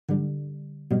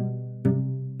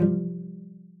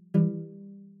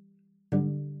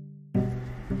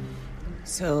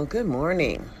So, good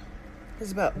morning.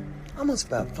 It's almost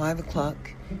about 5 o'clock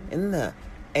in the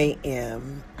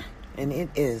a.m. and it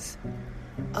is,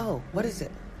 what is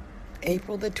it?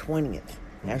 April the 20th.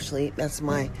 Actually, that's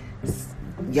my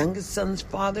youngest son's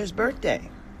father's birthday.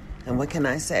 And what can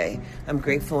I say? I'm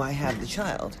grateful I have the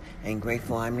child and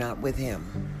grateful I'm not with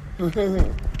him.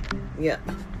 Yeah,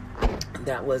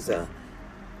 that was a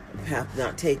path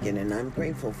not taken, and I'm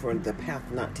grateful for the path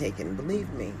not taken.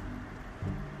 Believe me,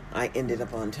 I ended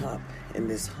up on top in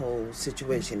this whole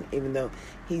situation, even though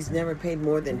he's never paid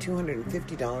more than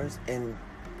 $250 in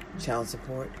child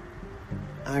support.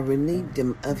 I relieved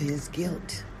him of his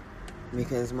guilt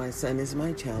because my son is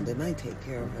my child and I take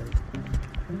care of him.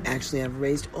 Actually, I've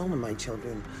raised all of my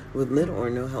children with little or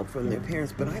no help from their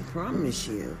parents, but I promise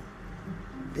you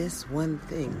this one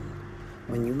thing: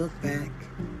 when you look back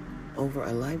over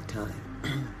a lifetime,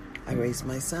 I raised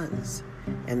my sons.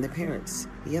 And the parents,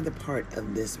 the other part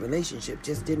of this relationship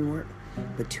just didn't work.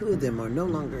 But two of them are no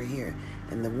longer here.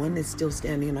 And the one is still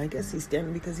standing, and I guess he's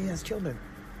standing because he has children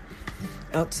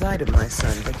outside of my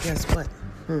son. But guess what?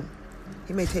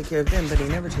 He may take care of them, but he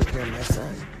never took care of my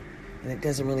son. And it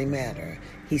doesn't really matter.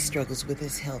 He struggles with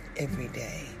his health every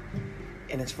day.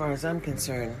 And as far as I'm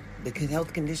concerned, the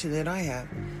health condition that I have,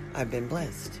 I've been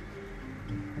blessed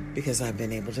because I've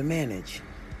been able to manage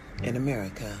in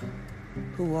America.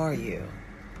 Who are you?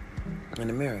 In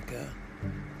America,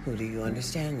 who do you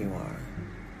understand you are?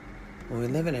 When we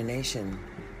live in a nation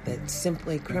that's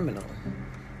simply criminal,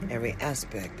 every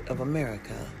aspect of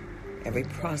America, every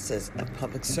process of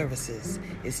public services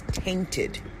is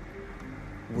tainted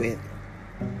with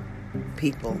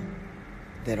people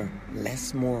that are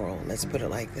less moral, let's put it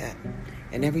like that.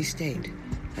 And every state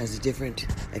has a different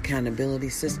accountability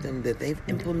system that they've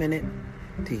implemented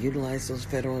to utilize those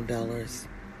federal dollars.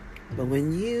 But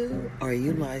when you are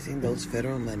utilizing those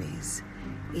federal monies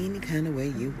any kind of way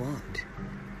you want,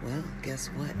 well, guess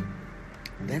what?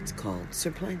 That's called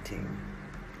supplanting.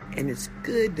 And it's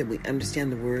good that we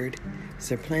understand the word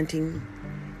supplanting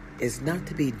is not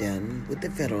to be done with the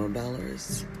federal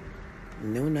dollars.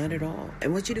 No, not at all.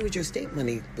 And what you do with your state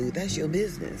money, boo, that's your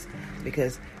business.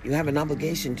 Because you have an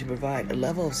obligation to provide a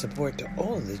level of support to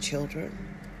all of the children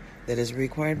that is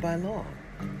required by law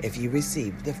if you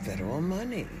receive the federal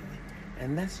money.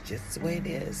 And that's just the way it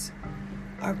is.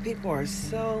 Our people are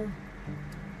so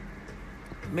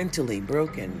mentally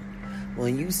broken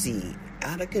when you see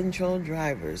out-of-control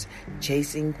drivers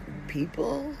chasing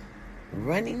people,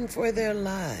 running for their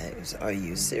lives. Are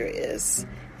you serious?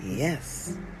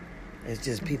 Yes. It's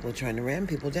just people trying to ram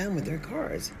people down with their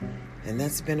cars. And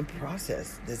that's been a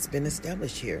process that's been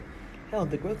established here. Hell,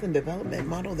 the growth and development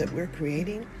model that we're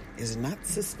creating is not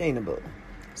sustainable.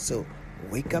 So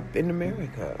wake up in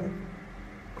America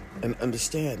and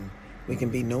understand we can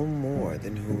be no more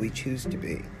than who we choose to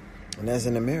be. And as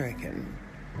an American,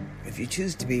 if you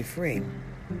choose to be free,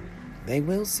 they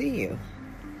will see you.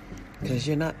 Because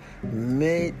you're not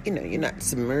you're not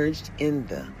submerged in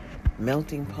the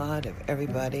melting pot of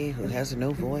everybody who has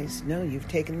no voice. No, you've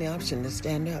taken the option to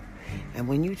stand up. And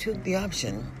when you took the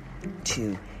option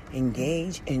to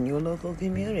engage in your local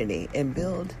community and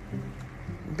build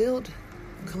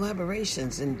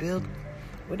collaborations and build,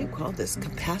 what do you call this?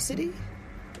 Capacity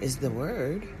is the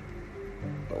word.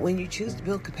 But when you choose to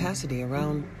build capacity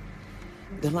around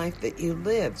the life that you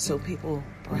live, so people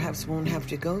perhaps won't have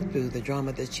to go through the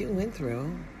drama that you went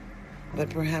through, but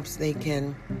perhaps they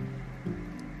can,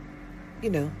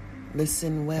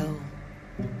 listen well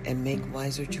and make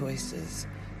wiser choices,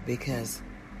 because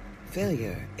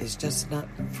failure is just not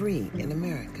free in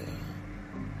America.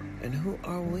 And who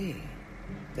are we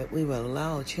that we will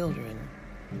allow children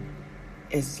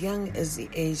as young as the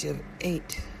age of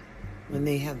 8, when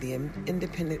they have the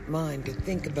independent mind, to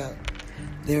think about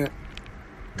their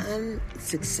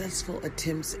unsuccessful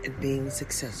attempts at being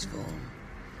successful?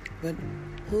 But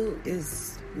who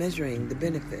is measuring the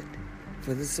benefit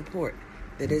for the support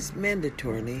that is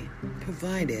mandatorily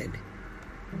provided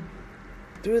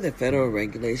through the federal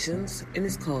regulations? And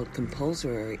it's called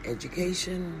compulsory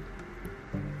education.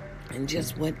 And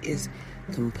just what is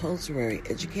compulsory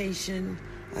education?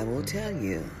 I will tell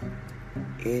you,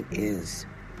 it is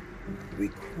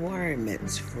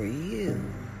requirements for you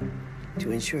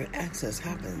to ensure access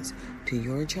happens to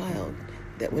your child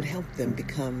that would help them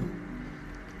become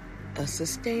a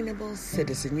sustainable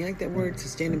citizen. You like that word,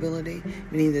 sustainability?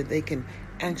 Meaning that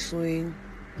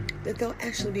they'll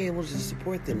actually be able to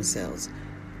support themselves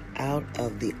out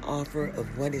of the offer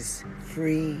of what is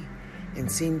free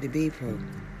and seem to be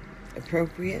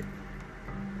appropriate.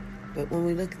 But when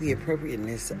we look at the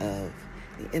appropriateness of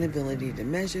the inability to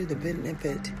measure the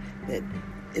benefit that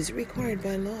is required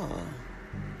by law,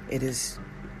 It is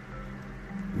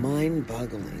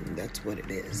mind-boggling, that's what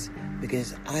it is,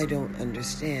 because I don't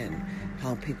understand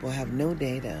how people have no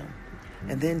data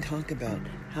and then talk about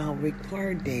how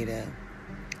required data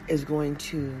is going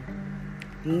to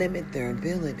limit their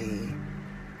ability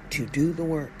to do the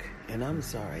work. And I'm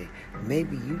sorry,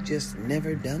 maybe you just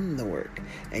never done the work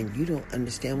and you don't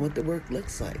understand what the work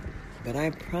looks like. But I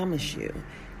promise you,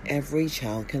 every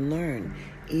child can learn,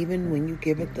 even when you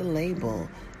give it the label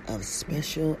of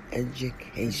special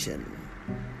education.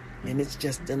 And it's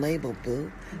just a label,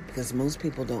 boo, because most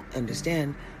people don't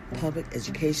understand public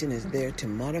education is there to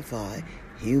modify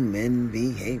human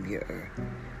behavior.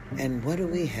 And what do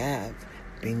we have?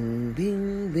 Bing,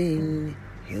 bing, bing.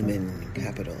 Human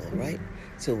capital, right?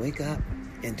 So wake up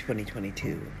in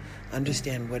 2022.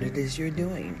 Understand what it is you're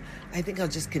doing. I think I'll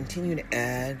just continue to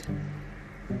add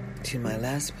to my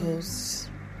last posts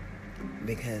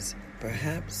because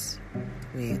perhaps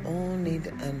we all need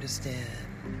to understand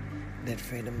that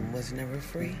freedom was never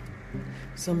free.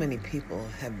 So many people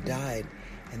have died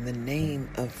in the name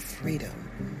of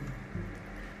freedom.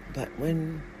 But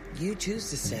when you choose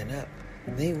to stand up,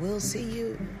 they will see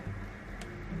you.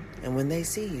 And when they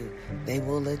see you, they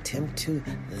will attempt to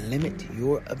limit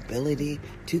your ability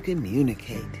to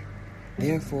communicate.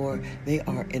 Therefore, they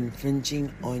are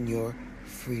infringing on your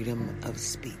freedom of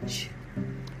speech.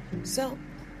 So,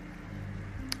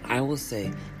 I will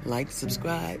say, like,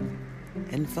 subscribe,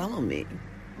 and follow me.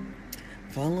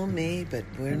 Follow me, but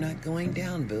we're not going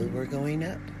down, boo. We're going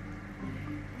up.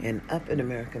 And up in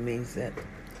America means that,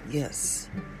 yes,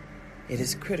 it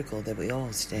is critical that we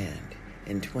all stand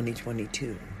in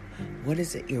 2022. What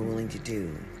is it you're willing to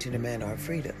do to demand our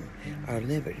freedom, our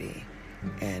liberty,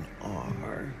 and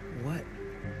our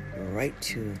right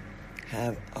to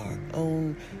have our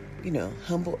own,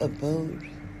 humble abode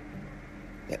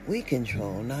that we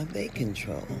control, not they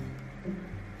control?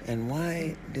 And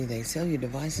why do they sell you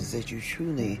devices that you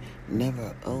truly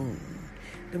never own?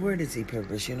 The word is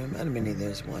e-purpose. Out of many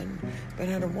there's one, but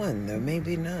out of one there may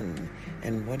be none.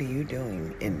 And what are you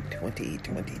doing in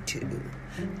 2022?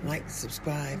 Like,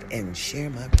 subscribe, and share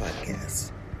my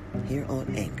podcast here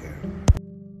on Anchor.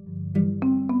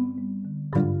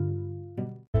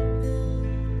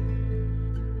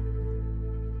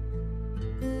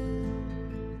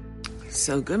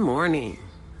 So good morning.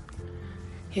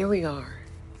 Here we are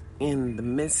in the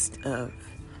midst of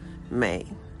May,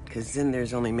 because then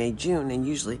there's only May, June, and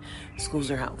usually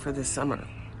schools are out for the summer.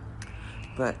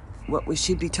 But what we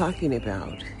should be talking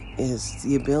about is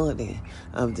the ability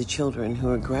of the children who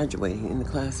are graduating in the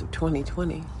class of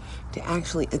 2020 to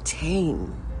actually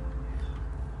attain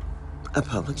a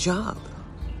public job,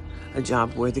 a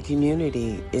job where the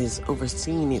community is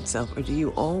overseeing itself. Or do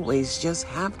you always just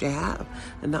have to have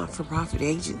a not-for-profit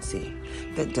agency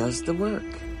that does the work?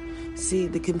 See,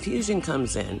 the confusion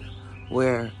comes in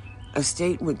where a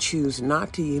state would choose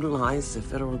not to utilize the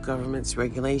federal government's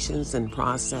regulations and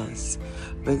process,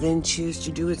 but then choose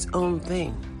to do its own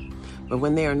thing. But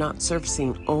when they are not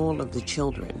servicing all of the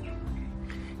children,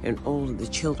 and all of the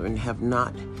children have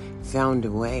not found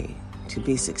a way to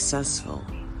be successful,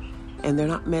 and they're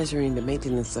not measuring the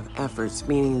maintenance of efforts,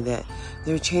 meaning that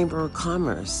their Chamber of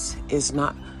Commerce is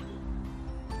not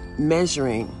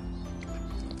measuring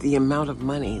the amount of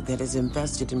money that is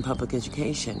invested in public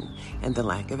education and the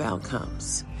lack of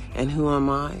outcomes. And who am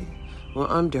I? Well,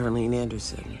 I'm Darlene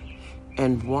Anderson.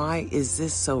 And why is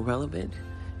this so relevant?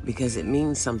 Because it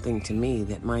means something to me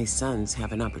that my sons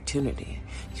have an opportunity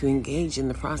to engage in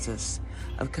the process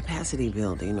of capacity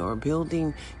building, or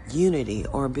building unity,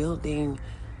 or building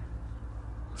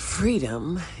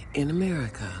freedom in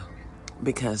America.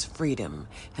 Because freedom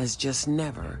has just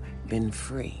never been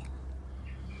free.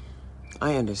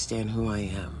 I understand who I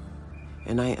am,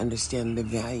 and I understand the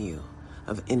value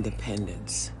of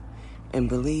independence. And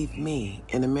believe me,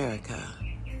 in America,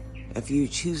 if you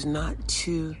choose not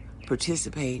to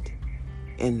participate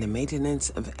in the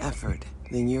maintenance of effort,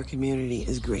 then your community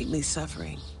is greatly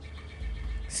suffering.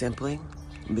 Simply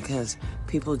because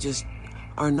people just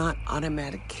are not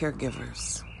automatic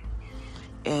caregivers.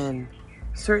 And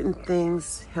certain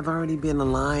things have already been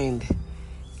aligned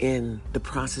in the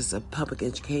process of public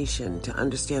education to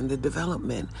understand the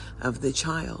development of the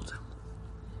child.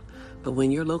 But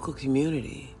when your local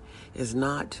community is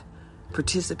not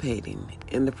participating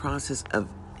in the process of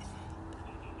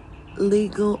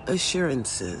legal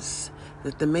assurances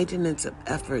that the maintenance of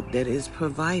effort that is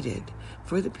provided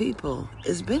for the people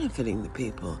is benefiting the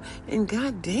people, and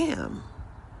goddamn,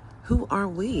 who are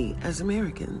we as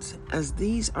Americans, as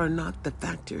these are not the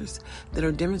factors that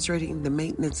are demonstrating the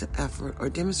maintenance of effort or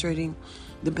demonstrating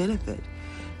the benefit?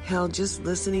 Hell, just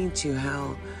listening to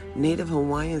how Native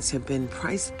Hawaiians have been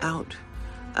priced out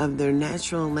of their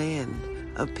natural land,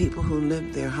 of people who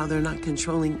live there, how they're not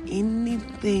controlling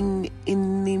anything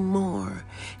anymore,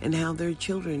 and how their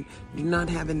children do not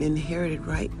have an inherited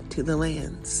right to the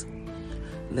lands.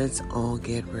 Let's all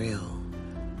get real.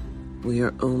 We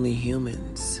are only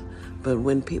humans. But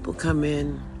when people come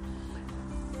in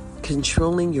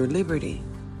controlling your liberty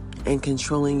and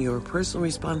controlling your personal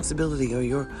responsibility or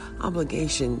your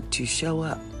obligation to show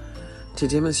up, to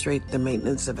demonstrate the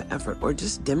maintenance of effort, or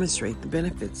just demonstrate the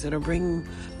benefits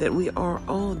that we are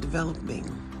all developing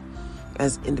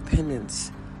as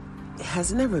independence, it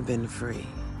has never been free.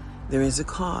 There is a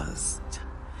cost.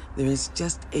 There is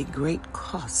just a great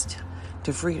cost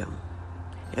to freedom.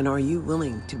 And are you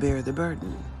willing to bear the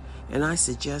burden? And I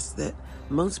suggest that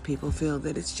most people feel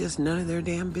that it's just none of their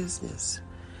damn business.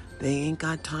 They ain't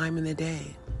got time in the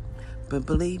day. But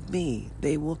believe me,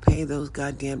 they will pay those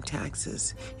goddamn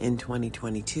taxes in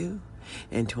 2022,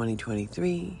 and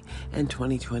 2023, and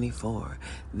 2024.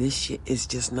 This shit is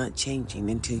just not changing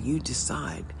until you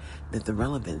decide that the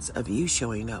relevance of you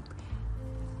showing up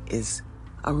is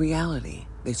a reality,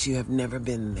 that you have never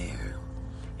been there,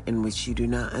 in which you do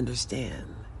not understand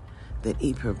that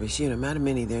e-purpose, out of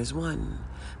many there's one,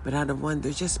 but out of one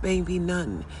there just may be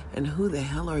none. And who the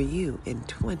hell are you in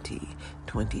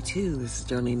 2022? This is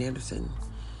Darlene Anderson,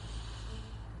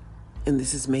 and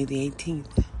this is May the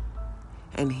 18th.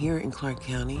 And here in Clark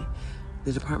County,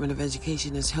 the Department of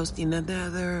Education is hosting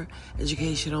another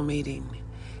educational meeting.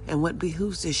 And what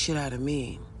behooves the shit out of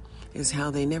me is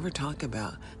how they never talk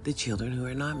about the children who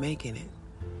are not making it,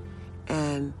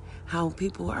 and how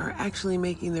people are actually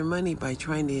making their money by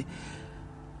trying to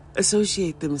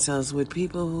associate themselves with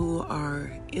people who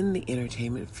are in the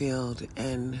entertainment field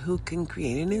and who can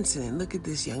create an incident. Look at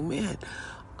this young man.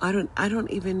 I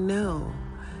don't even know.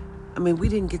 I mean, we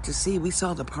didn't get to see. We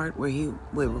saw the part where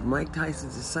Mike Tyson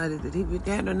decided that he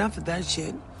had enough of that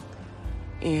shit,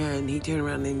 and he turned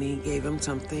around and he gave him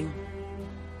something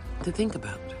to think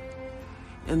about.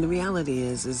 And the reality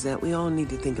is that we all need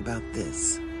to think about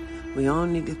this. We all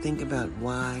need to think about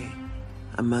why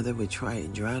a mother would try to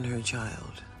drown her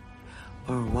child,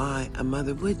 or why a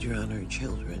mother would drown her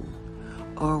children,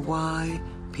 or why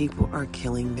people are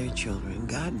killing their children.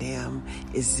 Goddamn,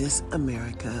 is this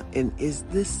America? And is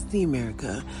this the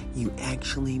America you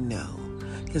actually know?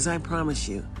 Because I promise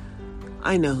you,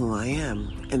 I know who I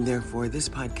am, and therefore this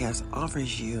podcast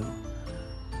offers you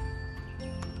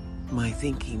my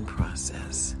thinking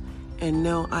process. And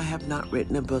no, I have not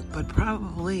written a book, but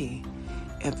probably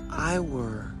if I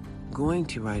were going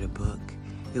to write a book,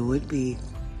 it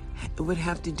would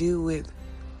have to do with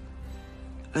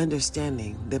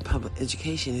understanding that public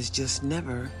education has just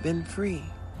never been free.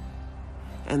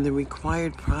 And the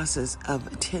required process of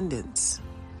attendance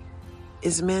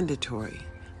is mandatory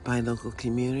by local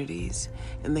communities,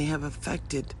 and they have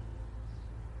affected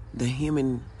the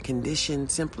human condition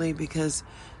simply because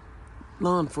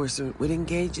law enforcement would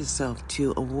engage itself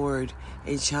to award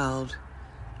a child,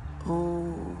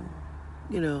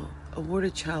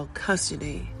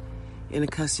 custody in a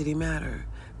custody matter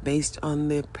based on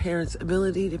the parent's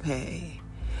ability to pay.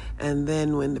 And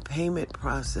then when the payment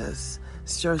process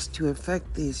starts to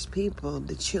affect these people,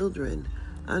 the children,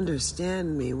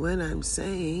 understand me when I'm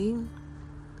saying,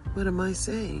 what am I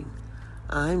saying?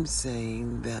 I'm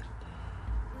saying that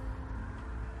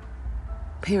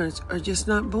parents are just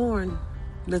not born.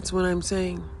 That's what I'm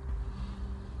saying.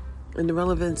 And the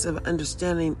relevance of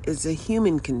understanding is a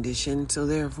human condition, so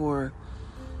therefore,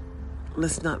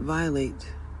 let's not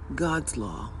violate God's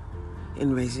law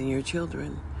in raising your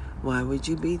children. Why would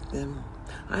you beat them?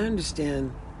 I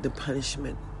understand the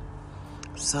punishment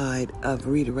side of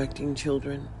redirecting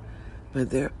children,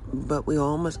 but we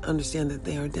all must understand that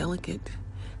they are delicate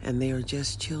and they are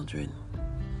just children.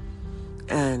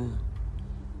 And,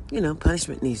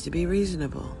 punishment needs to be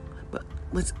reasonable. But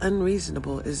what's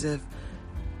unreasonable is if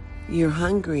you're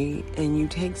hungry and you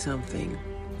take something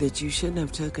that you shouldn't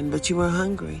have taken, but you were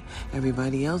hungry.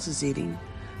 Everybody else is eating.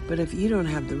 But if you don't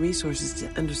have the resources to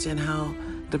understand how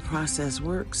the process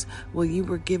works, well, you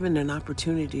were given an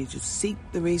opportunity to seek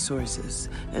the resources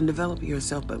and develop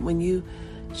yourself. But when you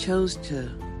chose to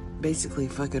basically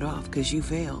fuck it off because you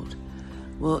failed,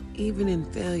 well, even in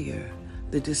failure,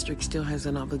 the district still has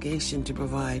an obligation to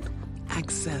provide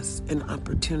access and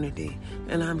opportunity.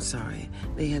 And I'm sorry,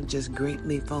 they have just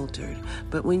greatly faltered.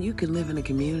 But when you can live in a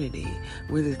community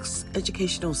where the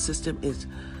educational system is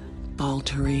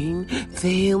faltering,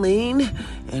 failing,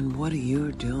 and what are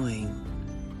you doing?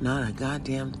 Not a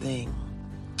goddamn thing.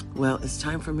 Well, it's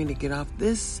time for me to get off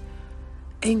this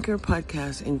Anchor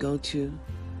podcast and go to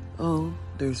Oh,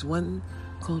 there's one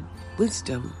called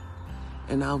Wisdom,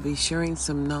 and I'll be sharing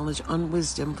some knowledge on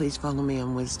wisdom. Please follow me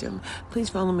on wisdom. Please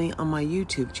follow me on my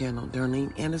YouTube channel,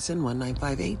 Darlene Anderson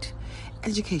 1958.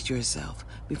 Educate yourself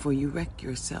before you wreck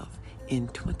yourself in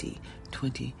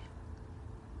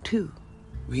 2022.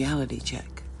 Reality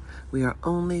check. We are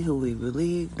only who we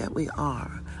believe that we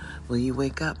are. Will you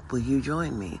wake up? Will you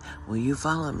join me? Will you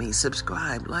follow me?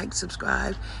 Subscribe,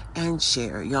 subscribe, and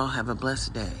share. Y'all have a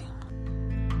blessed day.